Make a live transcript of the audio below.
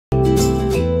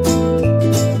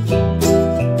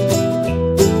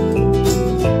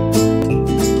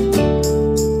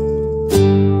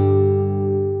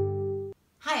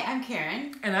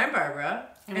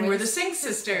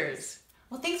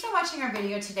our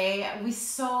video today. We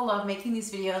so love making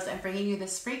these videos and bringing you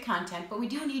this free content, but we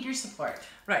do need your support.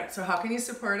 Right, so how can you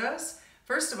support us?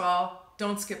 First of all,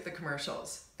 don't skip the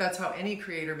commercials. That's how any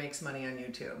creator makes money on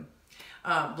YouTube.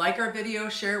 Like our video,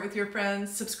 share it with your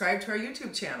friends, subscribe to our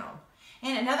YouTube channel.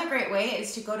 And another great way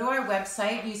is to go to our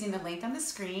website using the link on the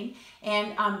screen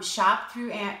and shop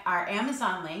through our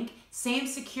Amazon link. Same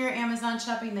secure Amazon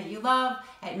shopping that you love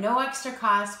at no extra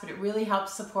cost, but it really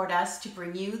helps support us to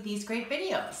bring you these great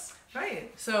videos.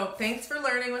 Right, so thanks for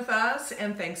learning with us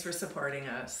and thanks for supporting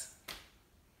us.